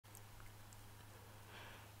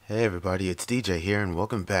Hey everybody, it's DJ here and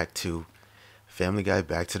welcome back to Family Guy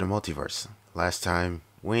Back to the Multiverse. Last time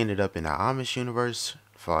we ended up in the Amish universe,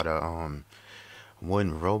 fought a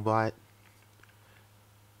wooden robot,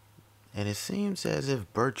 and it seems as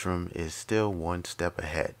if Bertram is still one step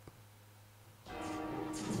ahead.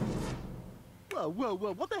 Whoa,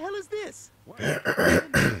 what the hell is this?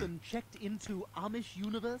 Haven't even checked into Amish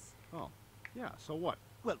universe? Oh, yeah, so what?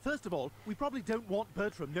 Well, first of all, we probably don't want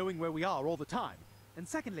Bertram knowing where we are all the time. And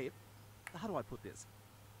secondly, how do I put this?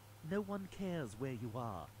 No one cares where you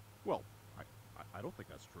are. Well, I don't think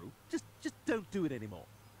that's true. Just don't do it anymore.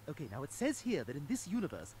 Okay, now it says here that in this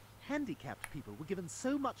universe, handicapped people were given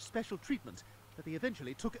so much special treatment that they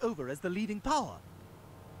eventually took over as the leading power.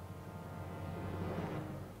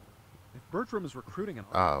 If Bertram is recruiting an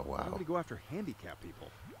Oh, why wow. would he go after handicapped people?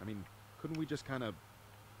 I mean, couldn't we just kind of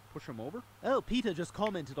push him over? Oh, Peter just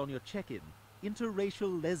commented on your check-in.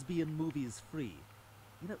 Interracial lesbian movies free.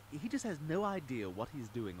 You know, he just has no idea what he's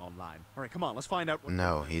doing online. All right, come on, let's find out what...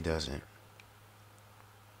 No, he doesn't.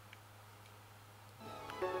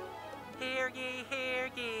 Hear ye,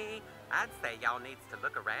 hear ye. I'd say y'all needs to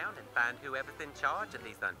look around and find whoever's in charge of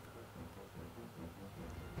these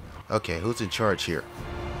Okay, who's in charge here?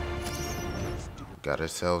 Got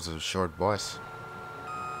ourselves a short boss.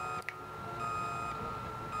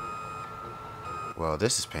 Well,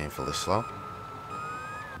 this is painfully slow.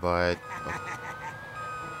 But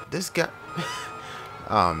this guy...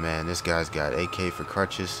 Oh man, this guy's got AK for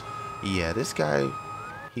crutches. Yeah, this guy,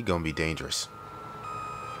 he gonna be dangerous.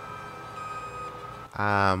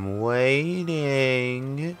 I'm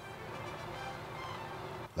waiting.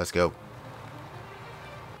 Let's go.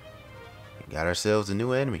 Got ourselves a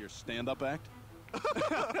new enemy. Your stand-up act?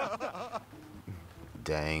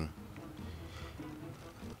 Dang.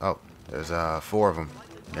 Oh, there's 4 of them.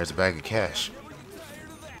 There's a bag of cash.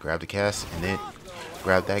 Grab the cash and then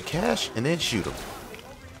grab that cash and then shoot them.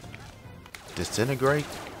 Disintegrate.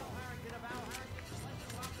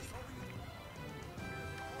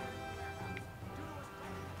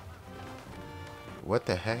 What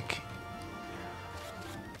the heck?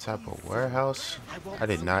 Type of warehouse? I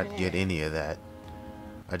did not get any of that.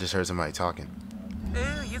 I just heard somebody talking.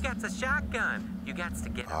 Ooh, you got a shotgun. You got to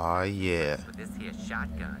get Oh yeah. with this here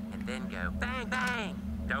shotgun and then go bang, bang.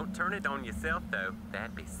 Don't turn it on yourself, though.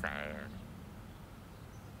 That'd be sad.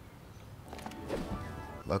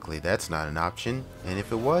 Luckily that's not an option, and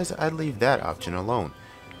if it was, I'd leave that option alone.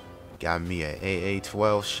 Got me a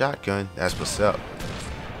AA-12 shotgun, that's what's up.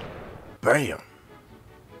 Bam!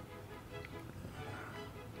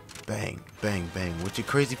 Bang, bang, bang. With you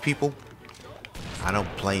crazy people? I don't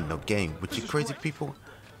play no game. With you crazy people?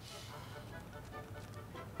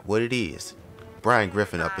 What it is? Brian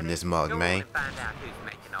Griffin up in this mug, Go man. and find out who's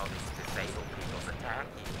making all these disabled people attack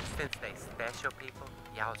you. Since they special people,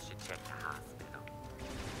 y'all should check the hospital.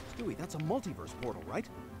 Stewie, that's a multiverse portal, right?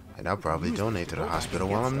 And I'll probably donate to the hospital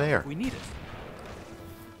while I'm there. We need it.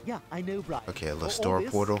 Yeah, I know, Brian. Okay, a little All store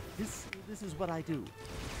this, portal. This is what I do.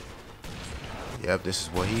 Yep, this is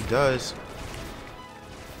what he does.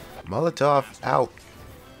 Molotov out.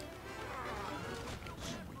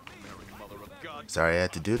 Sorry I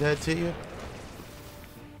had to do that to you,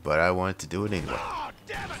 but I wanted to do it anyway. Oh,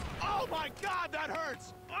 damn it! Oh my God, that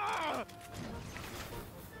hurts! Ah!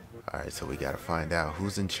 Alright, so we gotta find out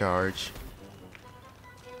who's in charge.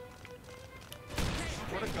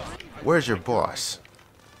 Where's your boss?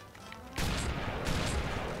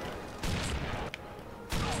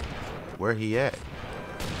 Where he at?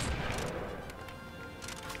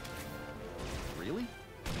 Really?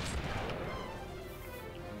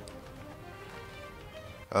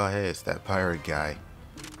 Oh hey, it's that pirate guy.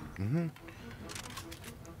 And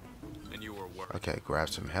you were worried. Okay, grab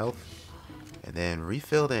some health. And then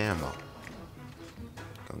refill the ammo.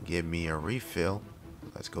 Gonna give me a refill.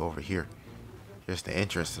 Let's go over here. Here's the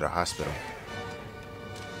entrance to the hospital.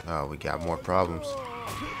 Oh, we got more problems.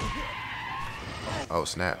 Oh,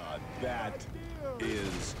 snap. That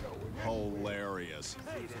is hilarious.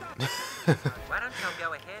 Why don't y'all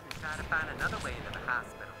go ahead and try to find another way into the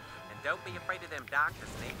hospital? And don't be afraid of them doctors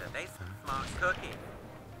neither. They some smart cookies.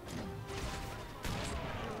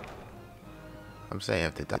 I'm saying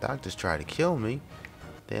if the doctors try to kill me,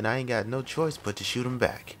 then I ain't got no choice but to shoot them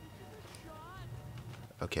back.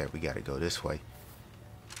 Okay, we gotta go this way.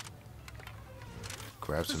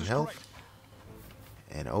 Grab some health.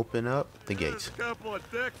 And open up the gates. There's a couple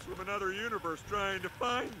of dicks from another universe trying to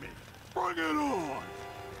find me. Bring it on!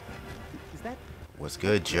 Is that... What's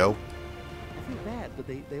good, Joe? I feel bad, but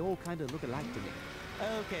they all kind of look alike to me.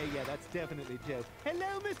 Okay, yeah, that's definitely Joe.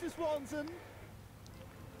 Hello, Mr. Swanson!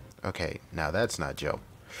 Okay, now that's not Joe.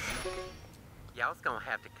 Y'all's gonna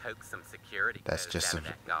have to coax some security That's codes just out of a-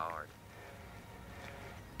 that guard.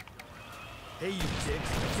 Hey, you dicks.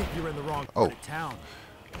 I think you're in the wrong Oh. part of town.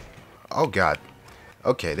 Oh god.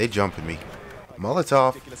 Okay, they jumping me.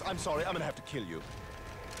 Molotov. Ridiculous. I'm sorry. I'm gonna have to kill you.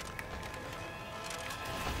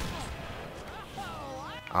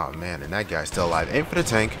 Oh man, and that guy's still alive. Aim for the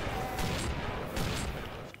tank.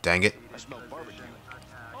 Dang it. I smell barbecue.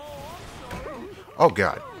 Oh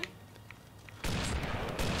god.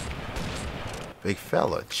 Big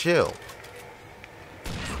fella, chill.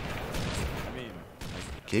 I mean,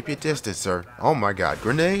 Keep your distance, sir. Oh my god,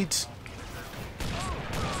 grenades.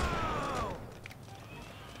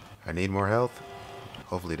 I need more health.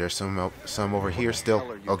 Hopefully there's some over here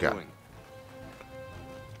still. Oh god.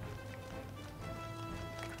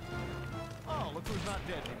 oh, look who's not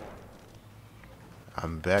dead anymore.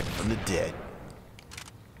 I'm back from the dead.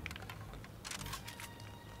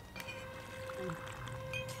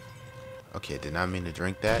 Okay, did not mean to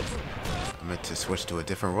drink that. I meant to switch to a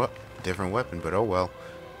different weapon, but oh well.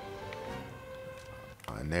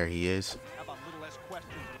 Oh, and there he is. How about a little less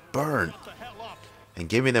questions? Burn. Shut the hell up. And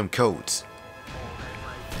give me them codes.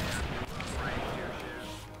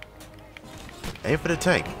 Aim for the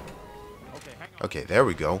tank. Okay, hang on. Okay, there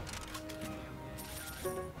we go.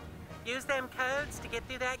 Use them codes to get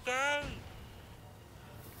through that gate.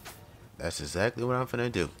 That's exactly what I'm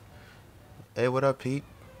finna do. Hey, what up, Pete?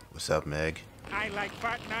 What's up, Meg? I like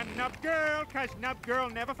farting on Nub Girl, 'cause Nub Girl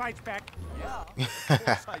never fights back. Yeah, of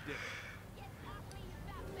course I did.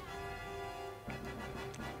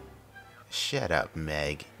 Shut up,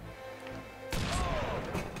 Meg.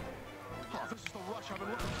 Oh, this is the rush I've been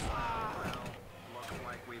looking for. Looks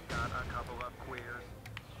like we've got a couple of queers.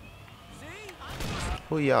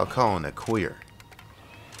 Who y'all calling a queer?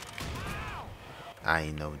 I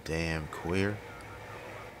ain't no damn queer.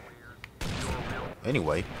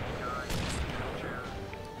 Anyway.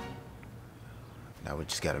 Now we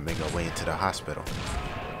just gotta make our way into the hospital.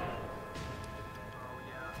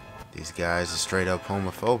 These guys are straight up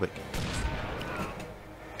homophobic.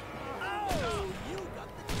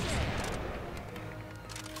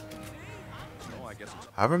 Oh, I guess it's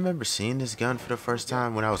I remember seeing this gun for the first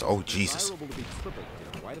time when I was, oh Jesus, desirable to be crippled.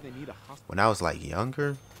 You know, why do they need a hospital? when I was like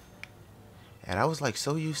younger. And I was like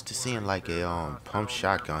so used to seeing like a pump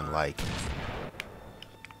shotgun, like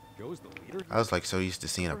Joe's the leader. I was like so used to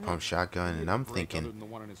seeing a pump shotgun, and I'm Break other thinking, than the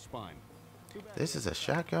one in his spine. this is a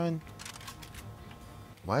shotgun?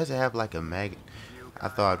 Why does it have like a I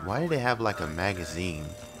thought, why do they have like a magazine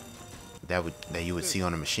that you would see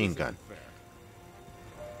on a machine gun? Fair.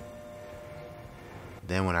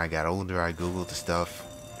 Then when I got older, I googled the stuff,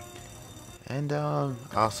 and I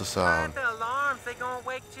also saw, Mind the alarms, they gonna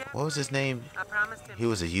wake you up. what was his name? I promised him. He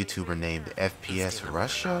was a YouTuber named FPS Still in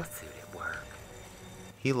Russia. lawsuit at work.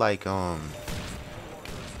 He like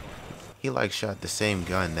shot the same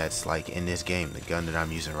gun that's like in this game, the gun that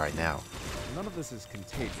I'm using right now. None of this is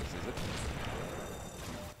contagious, is it?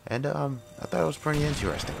 And I thought it was pretty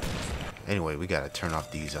interesting. Anyway, we gotta turn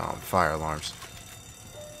off these fire alarms.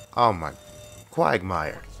 Oh my,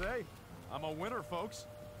 Quagmire. Say, I'm a winner, folks.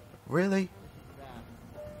 Really?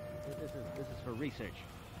 This is for research.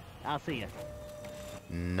 I'll see you.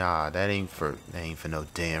 Nah, that ain't for no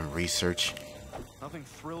damn research. Nothing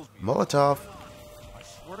thrills me. Molotov. I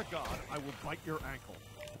swear to God, I will bite your ankle.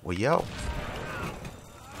 Well, yo.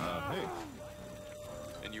 Hey.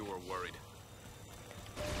 And you were worried.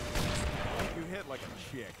 You hit like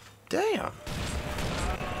a chick. Damn.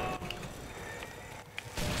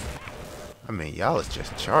 I mean, y'all is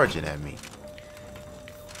just charging at me.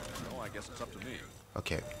 Well, I guess it's up to me.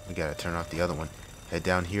 Okay, we gotta turn off the other one. Head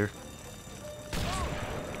down here.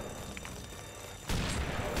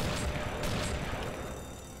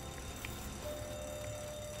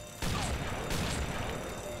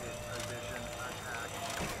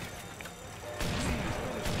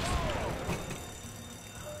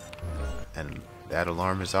 And that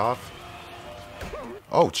alarm is off.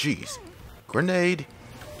 Oh, jeez. Grenade.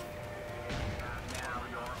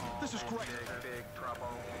 This is great. Big trouble.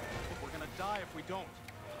 We're gonna die if we don't.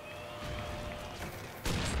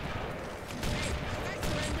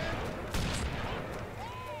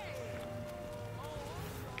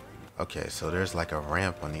 Okay, so there's like a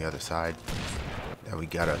ramp on the other side that we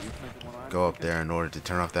gotta go up there in order to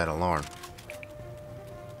turn off that alarm.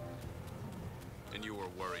 And you were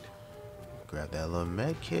worried. Grab that little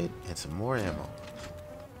med kit and some more ammo.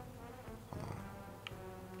 Hold on.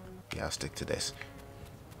 Yeah, I'll stick to this.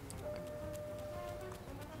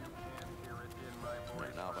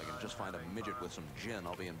 Right now, if I can just find a midget with some gin,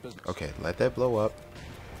 I'll be in business. Okay, let that blow up.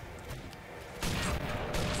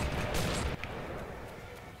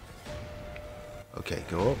 Okay,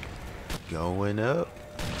 go up. Going up.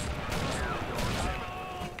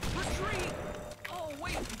 Retreat! Oh,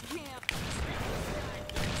 wait, you can't.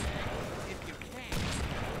 If you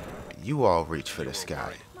can. You all reach for the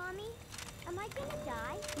sky. Mommy, am I gonna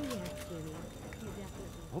die? Yes, Jimmy. You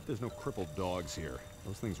definitely. Hope there's no crippled dogs here.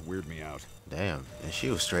 Those things weird me out. Damn, and she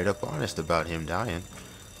was straight up honest about him dying.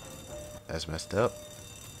 That's messed up.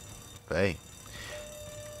 But hey,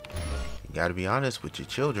 you gotta be honest with your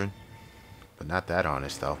children. But not that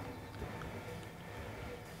honest, though.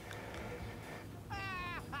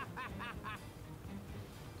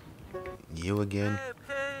 You again? Oh,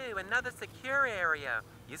 poo, another secure area.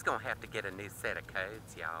 You's gonna have to get a new set of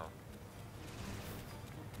codes, y'all.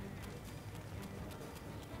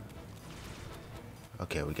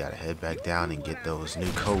 Okay, we gotta head back down and get those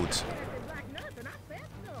new codes.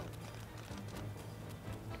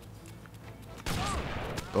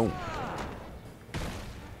 Boom.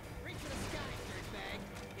 Reach for the sky, dirtbag.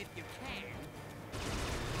 If you can.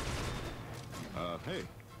 Hey.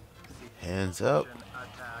 Hands up.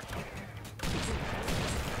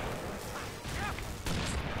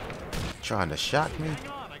 Trying to shock me? Hang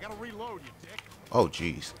on, I gotta reload, you dick. Oh,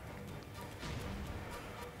 jeez.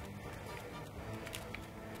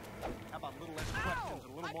 How about a little less questions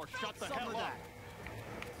and a little more shut the hell up?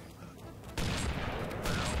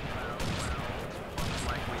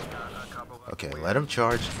 Okay, let him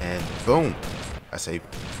charge and boom. I say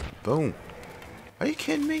boom. Are you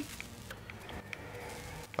kidding me?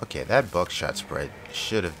 Okay, that buckshot spread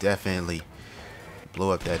should have definitely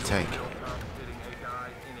blew up that tank.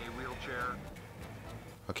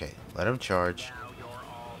 Okay, let him charge.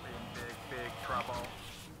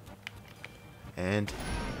 And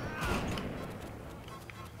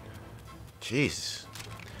Jesus.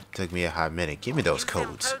 Took me a hot minute. Give me those Use them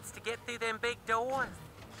codes. codes to get through them big doors.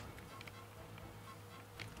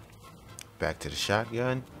 Back to the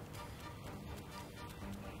shotgun.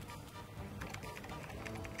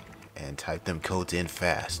 And type them codes in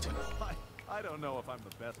fast. I don't know if I'm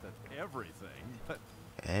the best at everything, but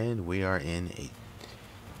And we are in a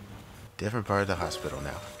different part of the hospital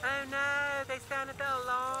now. Oh no, they sounded the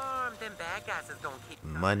alarm. Them bad guys is gonna keep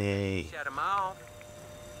coming. Money. Shut them off.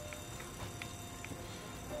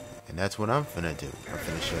 And that's what I'm finna do. I'm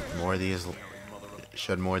finna shut more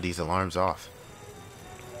of these alarms off.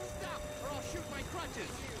 Stop, or I'll shoot my crutches.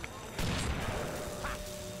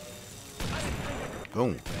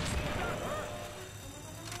 Boom.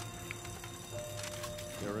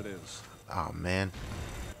 there it is. Oh man.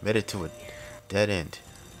 Made it to a dead end.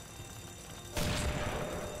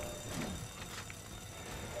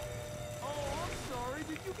 Oh, I'm sorry.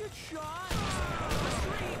 Did you get shot?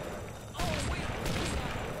 Retreat! Oh,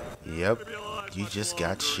 wait, Yep. You just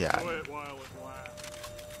got shot.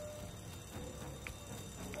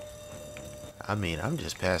 I mean, I'm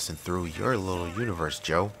just passing through your little universe,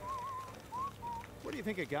 Joe. Where do you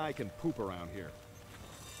think a guy can poop around here?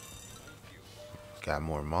 Got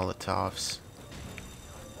more Molotovs.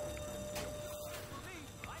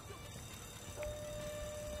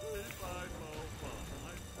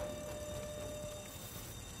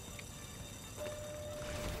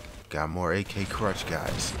 Got more AK crutch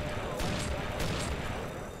guys.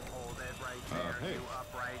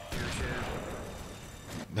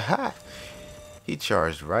 Ha! He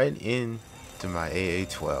charged right into my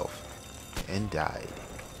AA-12 and died.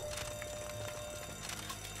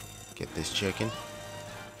 Get this chicken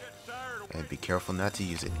and be careful not to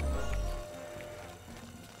use it.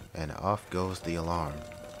 And off goes the alarm.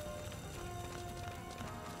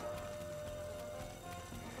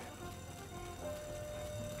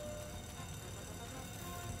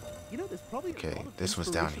 You know, there's probably Okay, a lot of this one's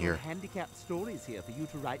down inspirational here. handicapped stories here for you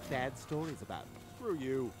to write bad stories about. Screw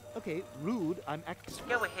you. Okay, rude. I'm actually.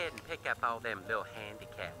 Go ahead and pick up all them little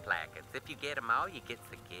handicap placards. If you get them all, you get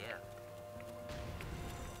the gift.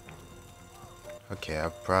 Okay, I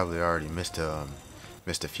probably already missed a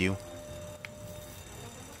few.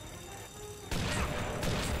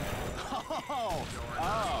 Oh,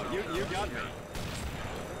 you got me.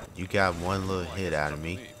 You got one little hit out of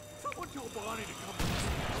me. Someone tell Bonnie to come.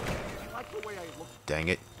 I like the way I look. Dang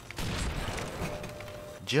it.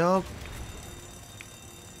 Jump.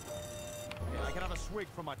 Yeah, I can have a swig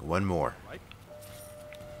from my. One more. Right?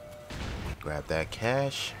 Grab that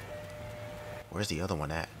cash. Where's the other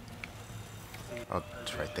one at? Oh,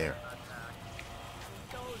 it's right there.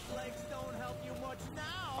 those legs don't help you much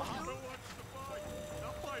now. I don't know what to fight.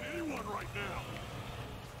 I'll fight anyone right now.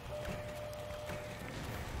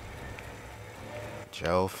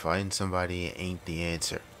 Joe, fighting somebody ain't the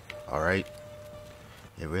answer. Alright?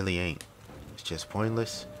 It really ain't. It's just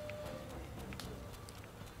pointless.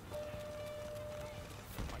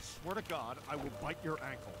 swear to God, I will bite your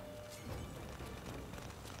ankle.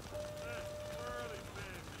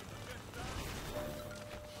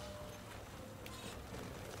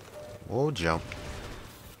 Whoa, jump.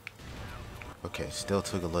 Okay, still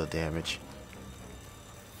took a little damage.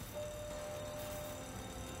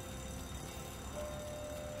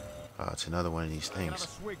 Oh, it's another one of these I can have a things.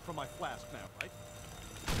 swig from my flask now, right?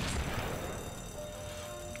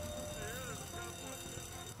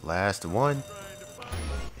 Last one.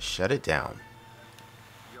 Shut it down.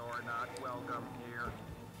 You're not welcome here.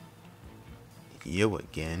 You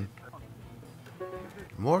again.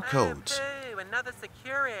 More codes. Oh, boo, another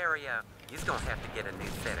secure area. You's gonna have to get a new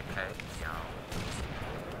set of codes, y'all.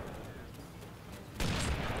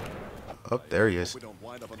 Oh, there he is. We don't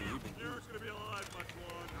wind up on the evening. You're just gonna be alive much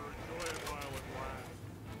longer. Enjoy it while it lasts.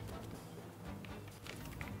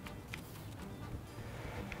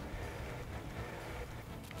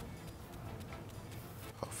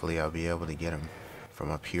 Hopefully I'll be able to get him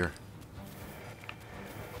from up here.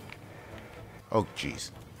 Oh,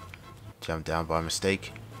 jeez. Jumped down by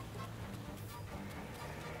mistake.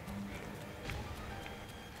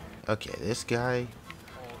 Okay, this guy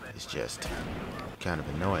is just kind of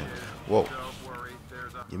annoying. Whoa.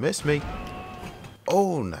 You missed me.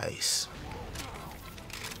 Oh, nice.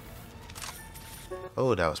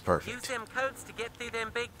 Oh, that was Use perfect. them codes to get through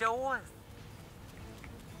them big doors.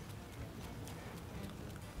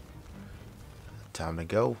 Time to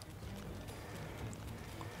go.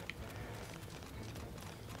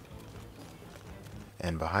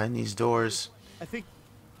 And behind these doors, I think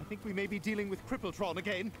we may be dealing with Crippletron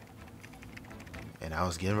again. and I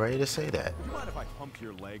was getting ready to say that. Would you mind if I pumped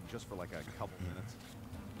your leg just for like a couple minutes?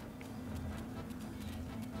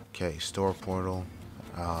 Okay, store portal.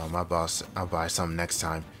 My boss, I'll buy some next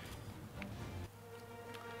time.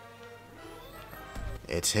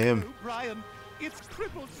 It's him. Oh, Brian, it's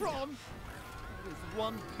Crippletron. It is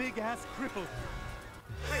one big-ass cripple.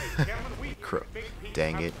 Ladies and gentlemen, we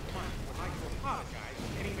Dang it. would like to apologize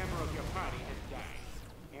if any member of your party has died.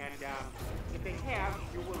 And if they have,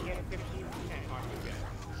 you will get 15% off your bill.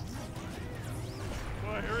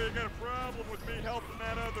 Well, I hear you got a problem with me helping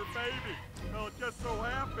that other baby. Well, it just so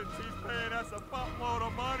happens he's paying us a buttload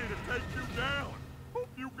of money to take you down. Hope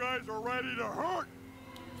you guys are ready to hurt.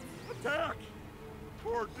 Attack.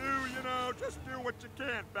 Or just do what you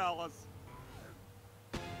can, fellas.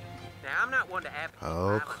 Now, I'm not one to advocate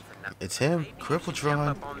Oh, violence or nothing. it's him, Maybe you should Crippletron.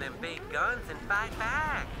 jump up on them big guns and fight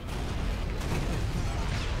back.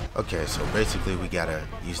 Okay, so basically we gotta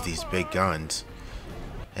use these big guns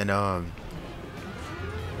and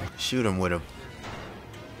shoot him with them.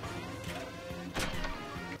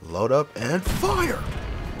 Load up and fire.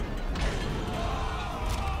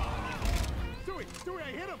 Stewie,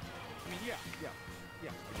 I hit him! I mean, yeah.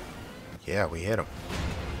 Yeah, we hit him.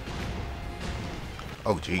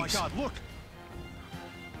 Oh, Oh my jeez. God, look!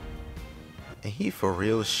 And he for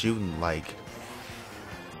real shooting like...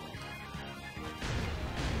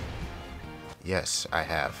 Yes, I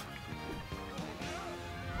have.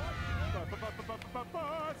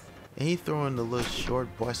 And he throwing the little short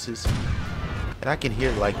buses. And I can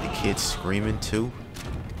hear like the kids screaming too.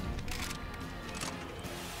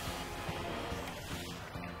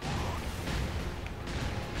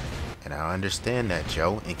 And I understand that,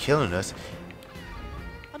 Joe. And killing us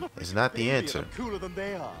is not the answer. I'm cooler than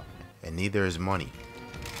they are. And neither is money.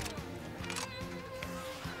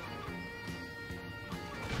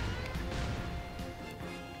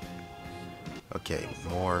 Okay,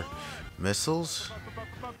 more missiles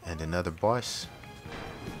and another bus.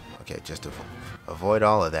 Okay, just avoid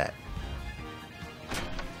all of that.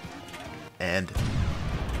 And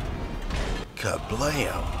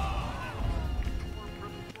kablam!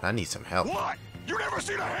 I need some help. What? You never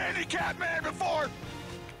seen a handicapped man before?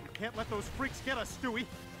 Can't let those freaks get us, Stewie.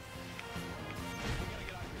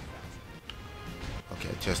 Okay,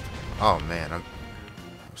 just... Oh man, I'm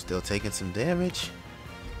still taking some damage.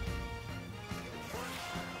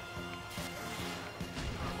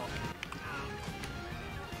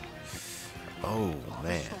 Oh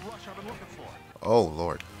man. Oh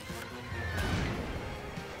lord.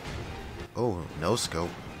 Oh, no scope.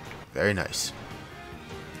 Very nice.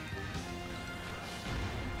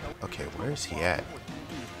 Okay, where is he at?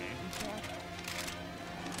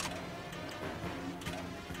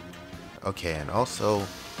 Okay, and also,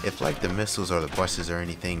 if like the missiles or the buses or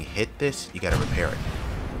anything hit this, you gotta repair it.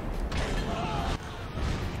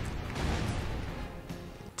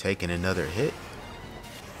 Taking another hit.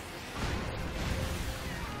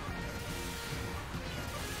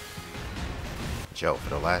 Joe, for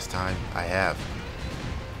the last time, I have.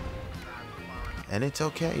 And it's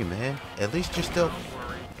okay, man. At least you're still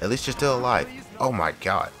At least you're still alive. Oh my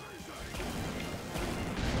god.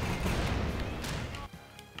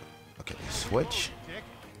 Okay, switch.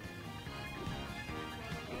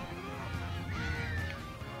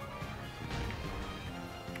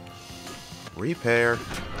 Repair.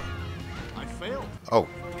 I failed. Oh.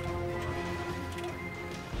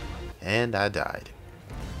 And I died.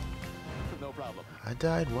 No problem. I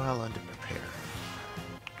died while under repair.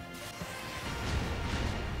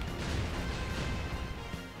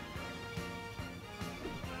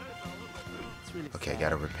 Really Okay, sad.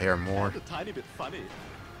 gotta repair more. A tiny bit funny.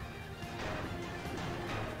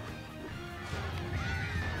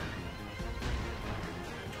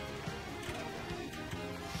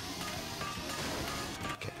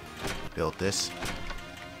 Okay, build this.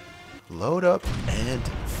 Load up and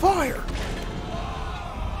fire!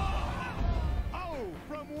 Oh,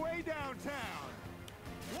 from way downtown.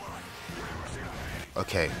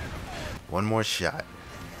 Okay, one more shot.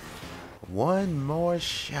 One more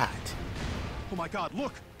shot. Oh my god,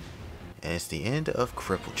 look! And it's the end of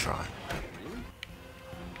Crippletron.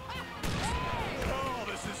 Oh,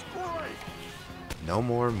 this is great. No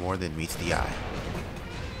more than meets the eye.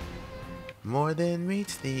 More than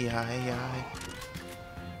meets the eye.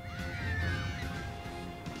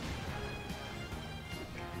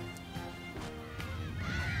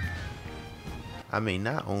 I mean,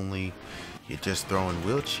 not only you're just throwing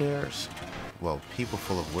wheelchairs, well, people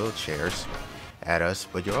full of wheelchairs at us,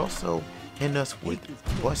 but you're also hitting us with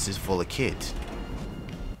buses full of kids.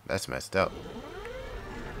 That's messed up.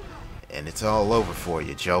 And it's all over for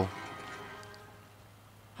you, Joe.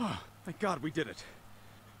 Thank God we did it.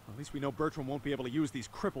 At least we know Bertram won't be able to use these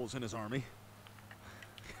cripples in his army.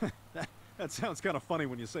 that sounds kind of funny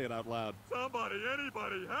when you say it out loud. Somebody,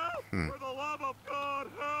 anybody, help! For the love of God,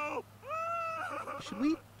 help! Should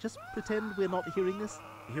we just pretend we're not hearing this?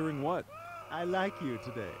 Hearing what? I like you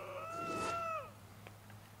today.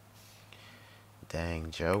 Dang,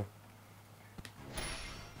 Joe.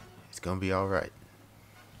 It's gonna be alright.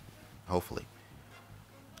 Hopefully.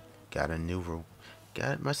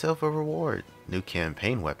 Got myself a reward. New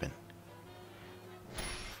campaign weapon.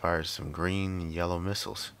 Fires some green and yellow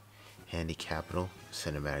missiles. Handy capital.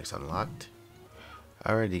 Cinematics unlocked.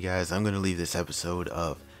 Alrighty guys, I'm gonna leave this episode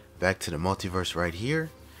of Back to the Multiverse right here.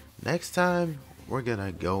 Next time, we're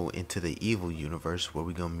gonna go into the evil universe where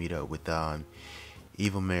we're gonna meet up with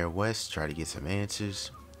Evil Mayor West, try to get some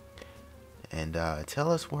answers, and tell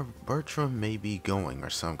us where Bertram may be going or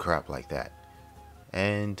some crap like that.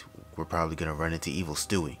 And we're probably gonna run into Evil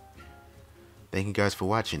Stewie. Thank you guys for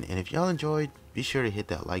watching, and if y'all enjoyed, be sure to hit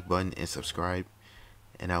that like button and subscribe,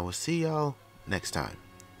 and I will see y'all next time.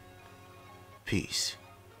 Peace.